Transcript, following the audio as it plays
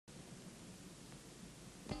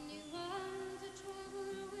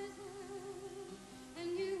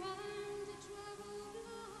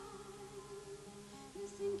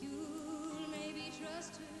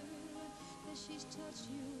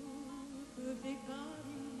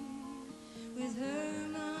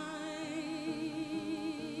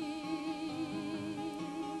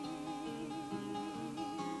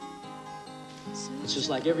It's just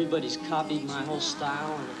like everybody's copied my whole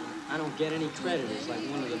style, and I don't get any credit. It's like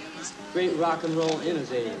one of the great rock and roll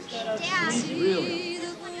innovators. Really.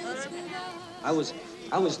 I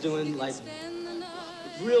was doing like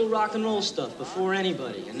real rock and roll stuff before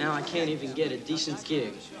anybody, and now I can't even get a decent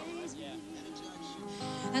gig.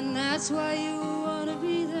 And that's why you wanna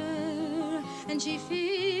be there. And she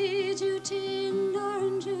feeds you tinned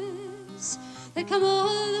oranges that come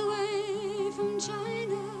all the way from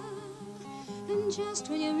China. And just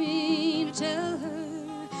when you mean to tell her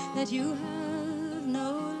that you have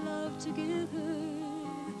no love to give her,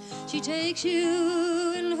 she takes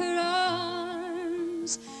you in her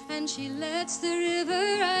arms and she lets the river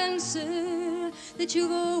answer that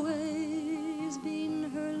you've always been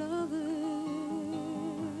her lover.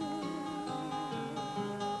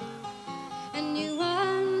 And you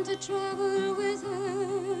want to travel with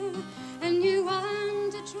her, and you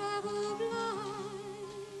want to travel blind.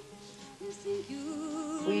 You think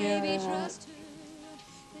you maybe trust her,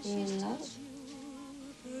 that she's touched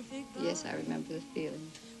you perfect. Yes, I remember the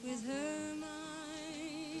feeling. With her mind.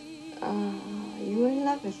 You were in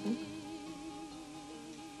love with him?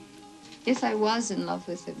 Yes, I was in love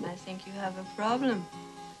with him. I think you have a problem.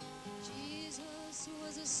 Jesus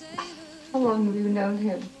was a sailor. How long have you known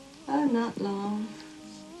him? Oh, not long.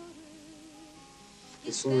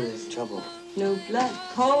 This woman is trouble. No blood,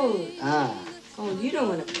 cold. Ah. Cold. You don't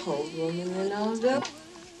want a cold woman, Renaldo.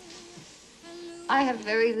 I have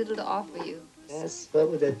very little to offer you. Yes, what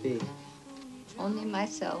would that be? Only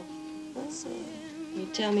myself. You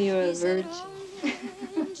tell me you're a virgin.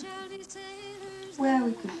 Well,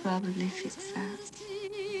 we could probably fix that.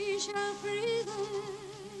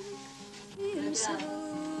 He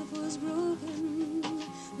himself was broken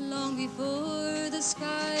long before the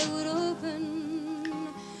sky would open.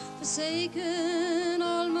 Forsaken,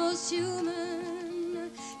 almost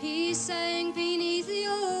human, he sank beneath the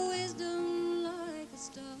ocean.